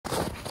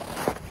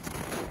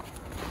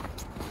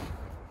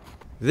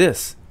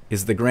This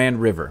is the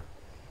Grand River.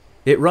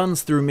 It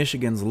runs through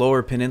Michigan's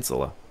Lower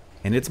Peninsula,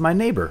 and it's my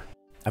neighbor.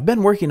 I've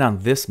been working on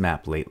this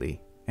map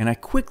lately, and I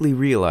quickly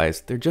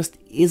realized there just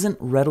isn't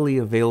readily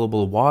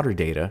available water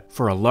data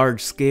for a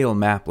large-scale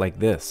map like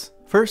this.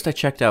 First, I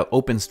checked out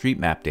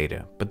OpenStreetMap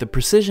data, but the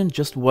precision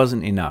just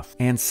wasn't enough.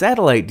 And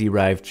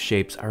satellite-derived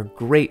shapes are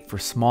great for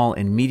small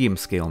and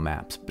medium-scale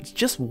maps, but it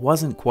just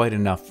wasn't quite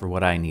enough for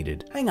what I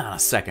needed. Hang on a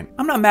second,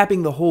 I'm not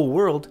mapping the whole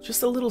world,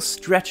 just a little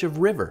stretch of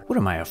river. What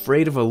am I,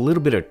 afraid of a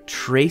little bit of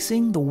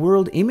tracing? The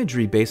world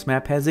imagery base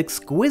map has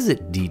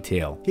exquisite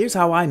detail. Here's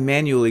how I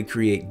manually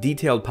create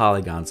detailed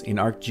polygons in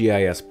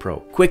ArcGIS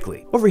Pro.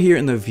 Quickly, over here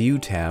in the View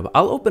tab,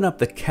 I'll open up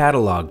the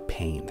Catalog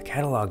pane. The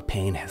Catalog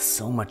pane has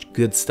so much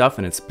good stuff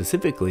in it,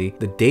 specifically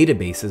the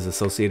databases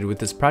associated with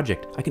this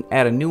project. I can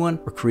add a new one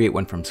or create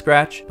one from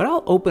scratch, but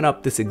I'll open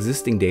up this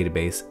existing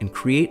database and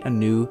create a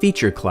new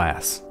feature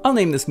class. I'll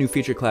name this new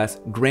feature class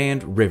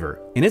Grand River,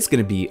 and it's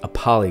going to be a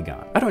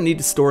polygon. I don't need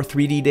to store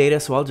 3D data,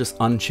 so I'll just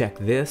uncheck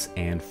this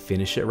and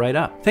finish it right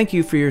up. Thank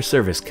you for your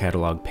service,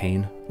 Catalog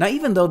pane. Now,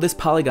 even though this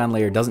polygon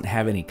layer doesn't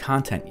have any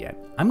content yet,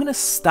 I'm going to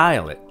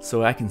style it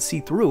so I can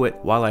see through it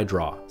while I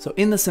draw. So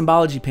in the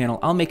symbology panel,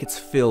 I'll make its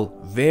fill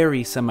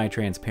very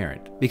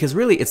semi-transparent, because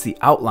really it's the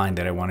outline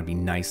that I want to be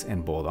nice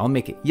and bold. I'll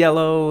make it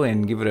yellow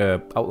and give it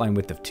an outline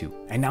width of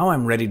 2. And now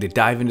I'm ready to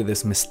dive into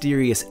this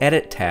mysterious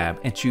Edit tab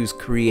and choose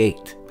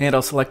Create. And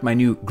I'll select my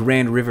new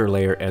Grand River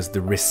layer as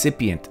the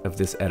recipient of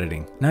this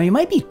editing. Now you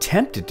might be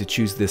tempted to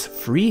choose this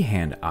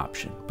freehand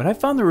option, but I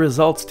found the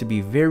results to be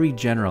very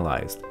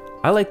generalized.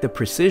 I like the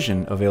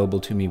precision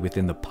available to me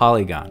within the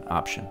polygon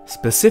option,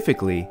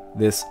 specifically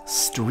this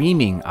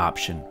streaming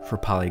option for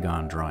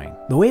polygon drawing.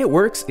 The way it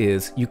works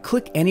is you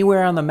click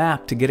anywhere on the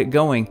map to get it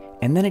going,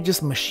 and then it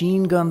just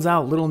machine guns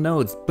out little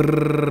nodes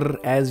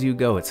as you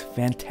go. It's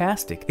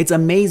fantastic. It's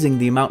amazing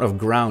the amount of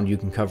ground you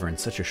can cover in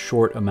such a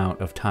short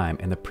amount of time,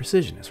 and the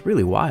precision is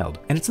really wild.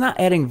 And it's not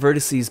adding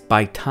vertices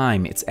by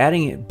time, it's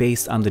adding it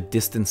based on the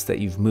distance that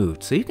you've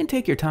moved, so you can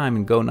take your time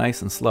and go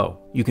nice and slow.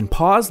 You can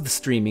pause the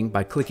streaming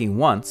by clicking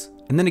once,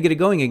 and then to get it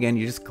going again,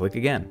 you just click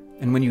again.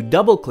 And when you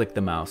double click the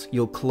mouse,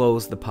 you'll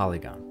close the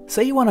polygon.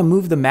 Say you want to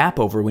move the map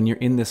over when you're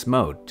in this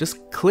mode.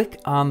 Just click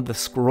on the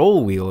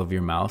scroll wheel of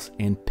your mouse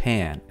and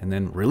pan, and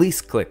then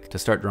release click to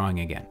start drawing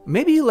again.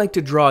 Maybe you like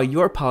to draw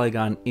your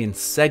polygon in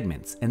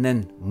segments and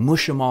then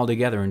mush them all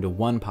together into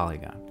one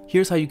polygon.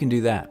 Here's how you can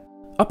do that.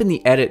 Up in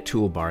the Edit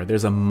toolbar,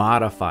 there's a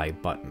Modify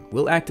button.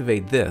 We'll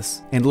activate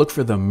this and look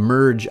for the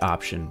Merge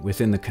option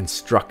within the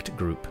Construct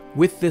group.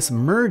 With this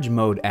Merge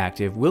mode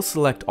active, we'll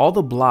select all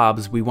the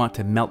blobs we want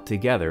to melt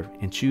together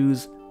and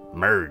choose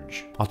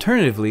Merge.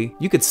 Alternatively,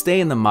 you could stay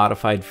in the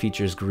Modified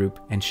Features group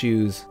and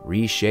choose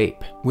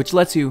Reshape, which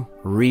lets you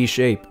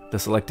reshape the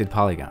selected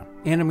polygon.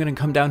 And I'm going to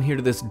come down here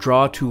to this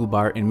Draw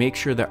toolbar and make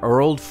sure that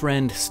our old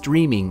friend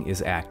Streaming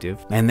is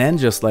active, and then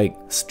just like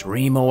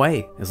stream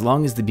away. As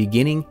long as the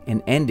beginning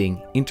and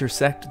ending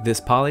intersect this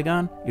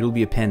polygon, it'll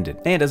be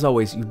appended. And as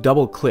always, you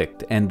double click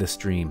to end the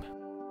stream.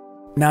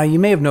 Now you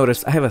may have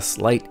noticed I have a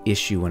slight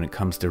issue when it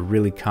comes to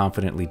really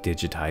confidently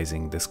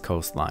digitizing this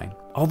coastline.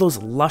 All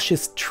those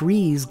luscious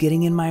trees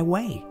getting in my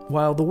way.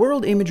 While the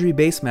World Imagery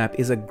Base Map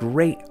is a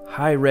great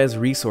high-res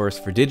resource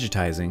for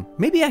digitizing,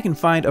 maybe I can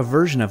find a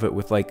version of it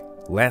with like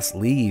less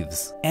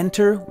leaves.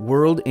 Enter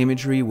World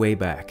Imagery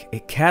Wayback.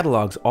 It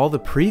catalogs all the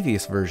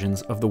previous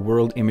versions of the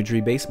World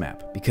Imagery Base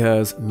Map,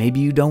 because maybe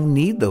you don't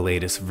need the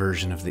latest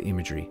version of the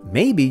imagery.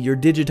 Maybe you're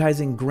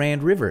digitizing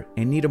Grand River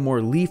and need a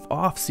more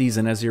leaf-off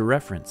season as your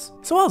reference.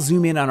 So I'll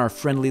zoom in on our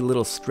friendly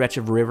little stretch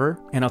of river,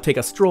 and I'll take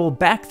a stroll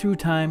back through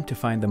time to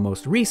find the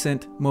most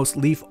recent, most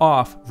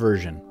leaf-off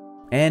version.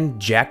 And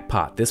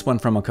jackpot, this one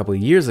from a couple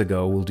of years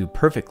ago will do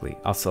perfectly.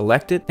 I'll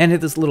select it and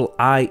hit this little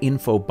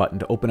info button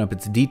to open up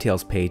its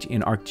details page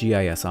in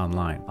ArcGIS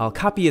Online. I'll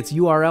copy its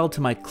URL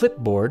to my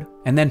clipboard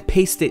and then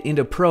paste it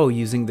into Pro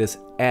using this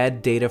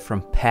Add Data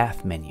from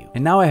Path menu.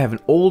 And now I have an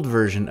old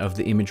version of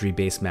the imagery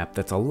base map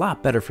that's a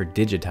lot better for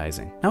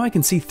digitizing. Now I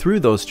can see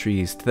through those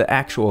trees to the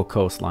actual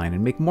coastline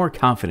and make more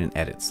confident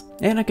edits.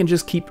 And I can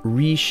just keep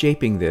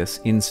reshaping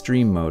this in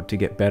stream mode to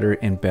get better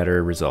and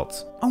better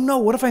results. Oh no,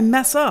 what if I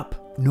mess up?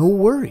 No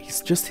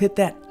worries, just hit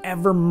that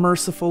ever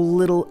merciful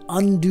little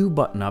undo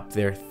button up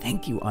there.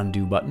 Thank you,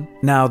 undo button.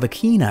 Now, the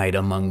keen-eyed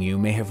among you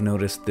may have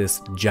noticed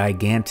this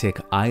gigantic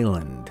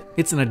island.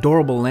 It's an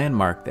adorable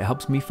landmark that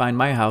helps me find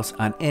my house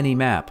on any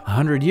map.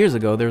 100 years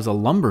ago, there was a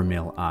lumber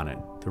mill on it.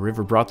 The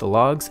river brought the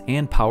logs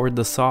and powered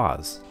the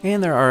saws.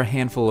 And there are a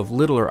handful of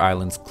littler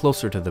islands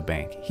closer to the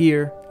bank,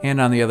 here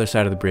and on the other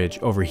side of the bridge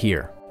over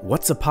here.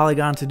 What's a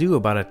polygon to do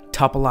about a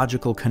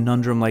topological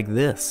conundrum like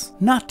this?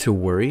 Not to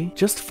worry,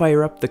 just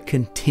fire up the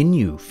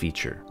Continue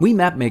feature. We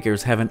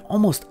mapmakers have an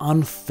almost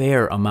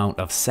unfair amount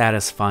of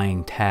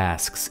satisfying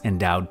tasks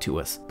endowed to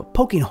us, but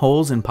poking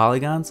holes in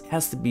polygons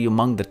has to be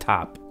among the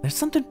top. There's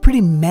something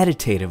pretty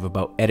meditative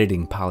about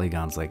editing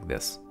polygons like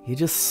this. You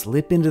just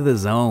slip into the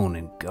zone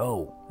and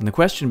go. And the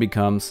question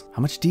becomes,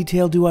 how much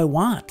detail do I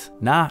want?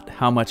 Not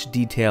how much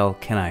detail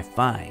can I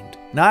find?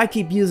 Now I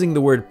keep using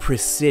the word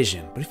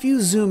precision, but if you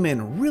zoom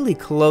in really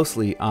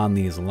closely on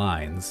these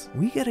lines,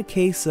 we get a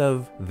case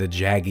of the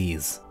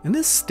jaggies. And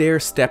this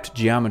stair-stepped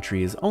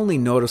geometry is only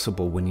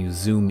noticeable when you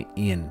zoom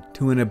in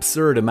to an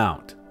absurd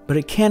amount, but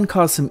it can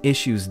cause some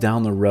issues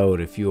down the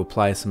road if you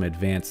apply some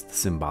advanced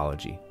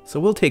symbology. So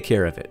we'll take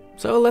care of it.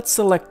 So let's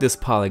select this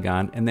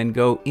polygon and then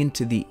go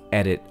into the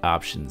edit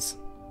options.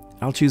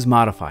 I'll choose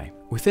modify.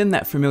 Within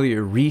that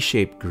familiar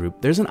reshape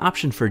group, there's an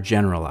option for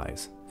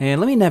generalize. And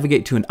let me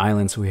navigate to an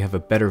island so we have a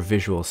better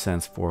visual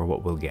sense for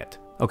what we'll get.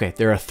 Okay,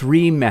 there are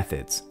 3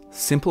 methods: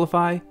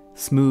 simplify,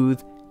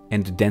 smooth,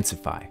 and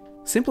densify.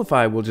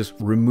 Simplify will just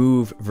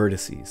remove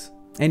vertices.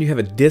 And you have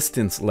a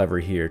distance lever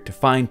here to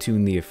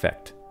fine-tune the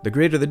effect. The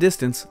greater the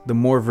distance, the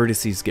more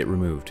vertices get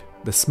removed.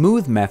 The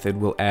smooth method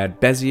will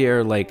add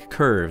Bezier-like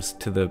curves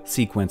to the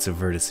sequence of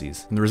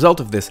vertices. And the result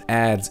of this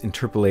adds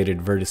interpolated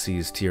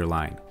vertices to your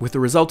line, with the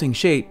resulting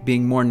shape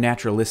being more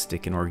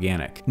naturalistic and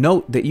organic.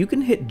 Note that you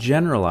can hit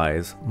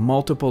generalize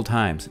multiple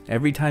times.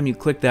 Every time you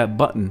click that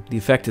button, the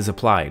effect is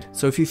applied.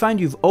 So if you find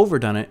you've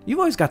overdone it, you've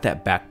always got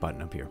that back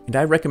button up here. And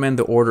I recommend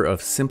the order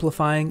of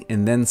simplifying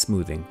and then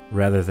smoothing,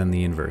 rather than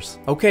the inverse.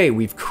 Okay,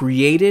 we've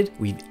created,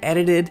 we've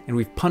edited, and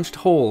we've punched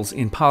holes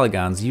in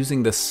polygons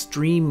using the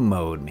stream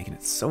mode, making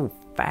it so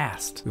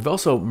fast. We've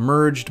also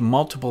merged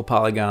multiple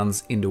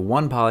polygons into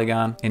one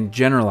polygon and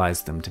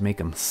generalized them to make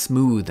them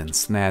smooth and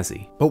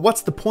snazzy. But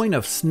what's the point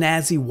of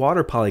snazzy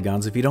water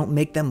polygons if you don't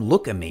make them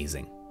look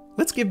amazing?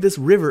 Let's give this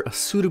river a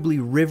suitably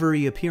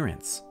rivery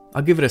appearance.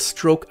 I'll give it a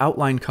stroke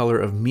outline color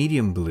of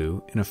medium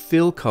blue and a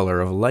fill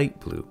color of light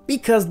blue,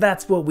 because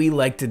that's what we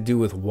like to do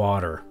with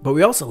water. But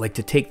we also like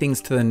to take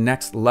things to the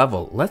next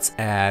level. Let's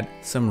add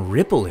some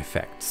ripple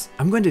effects.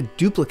 I'm going to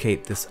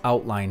duplicate this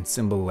outline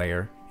symbol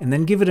layer and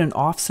then give it an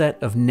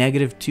offset of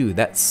 -2.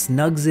 That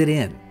snugs it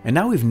in. And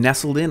now we've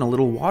nestled in a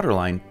little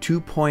waterline 2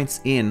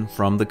 points in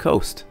from the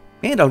coast.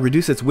 And I'll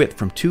reduce its width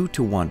from 2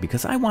 to 1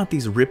 because I want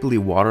these ripply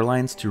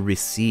waterlines to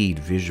recede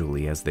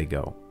visually as they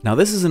go. Now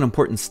this is an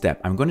important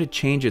step. I'm going to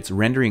change its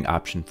rendering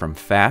option from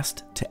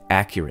fast to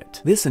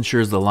accurate. This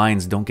ensures the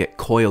lines don't get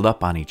coiled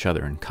up on each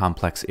other in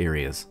complex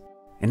areas.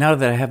 And now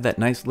that I have that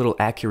nice little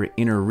accurate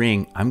inner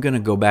ring, I'm going to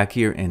go back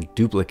here and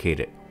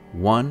duplicate it.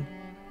 1,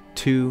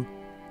 2,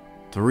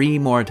 3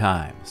 more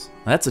times.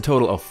 That's a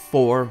total of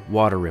 4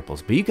 water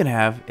ripples, but you can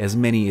have as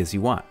many as you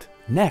want.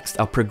 Next,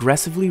 I'll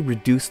progressively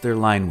reduce their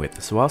line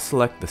width, so I'll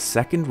select the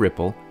second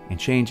ripple and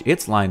change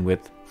its line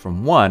width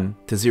from 1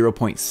 to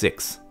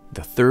 0.6.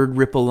 The third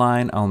ripple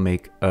line, I'll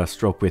make a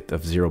stroke width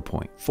of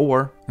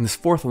 0.4, and this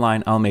fourth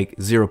line, I'll make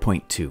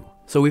 0.2.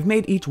 So we've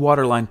made each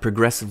waterline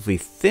progressively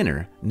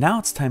thinner. Now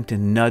it's time to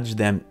nudge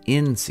them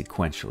in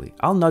sequentially.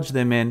 I'll nudge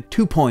them in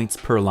 2 points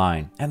per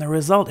line, and the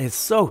result is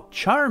so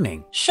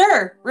charming.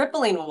 Sure,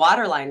 rippling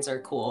waterlines are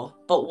cool,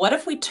 but what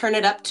if we turn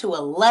it up to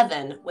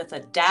 11 with a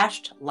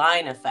dashed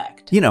line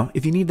effect? You know,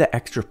 if you need that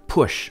extra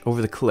push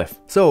over the cliff.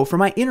 So for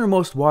my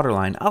innermost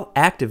waterline, I'll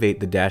activate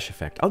the dash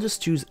effect. I'll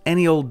just choose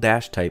any old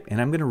dash type, and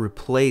I'm going to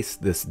replace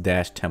this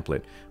dash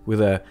template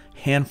with a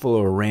handful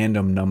of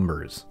random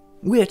numbers,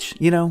 which,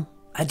 you know,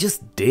 I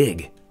just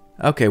dig.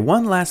 Okay,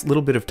 one last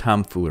little bit of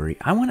tomfoolery.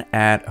 I want to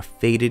add a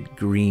faded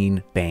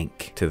green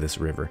bank to this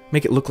river.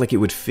 Make it look like it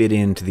would fit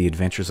into the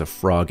adventures of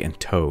Frog and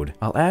Toad.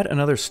 I'll add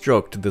another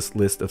stroke to this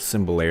list of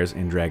symbol layers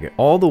and drag it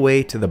all the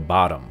way to the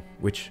bottom,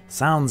 which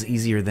sounds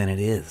easier than it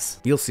is.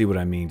 You'll see what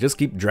I mean. Just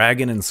keep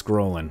dragging and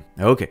scrolling.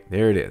 Okay,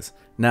 there it is.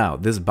 Now,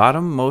 this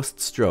bottommost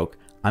stroke,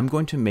 I'm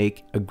going to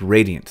make a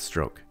gradient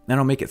stroke. Then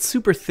I'll make it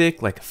super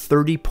thick, like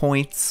 30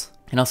 points.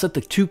 And I'll set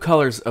the 2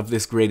 colors of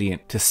this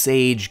gradient to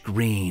sage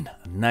green,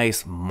 a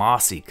nice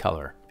mossy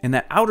color. And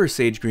that outer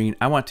sage green,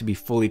 I want to be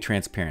fully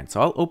transparent.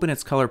 So I'll open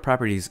its color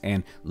properties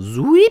and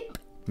zoop,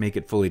 make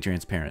it fully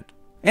transparent.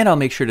 And I'll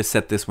make sure to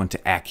set this one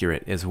to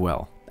accurate as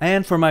well.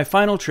 And for my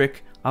final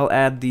trick, I'll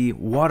add the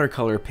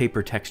watercolor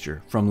paper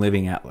texture from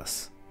Living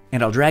Atlas.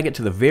 And I'll drag it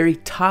to the very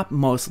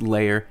topmost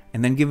layer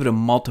and then give it a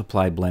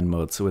multiply blend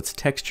mode so its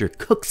texture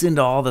cooks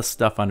into all the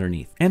stuff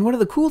underneath. And one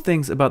of the cool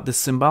things about this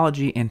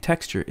symbology and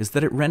texture is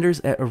that it renders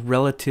at a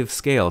relative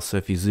scale. So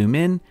if you zoom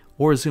in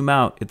or zoom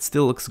out, it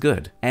still looks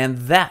good. And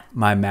that,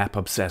 my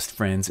map-obsessed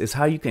friends, is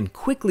how you can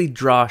quickly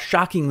draw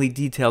shockingly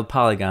detailed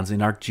polygons in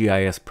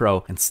ArcGIS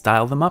Pro and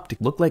style them up to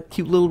look like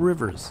cute little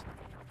rivers.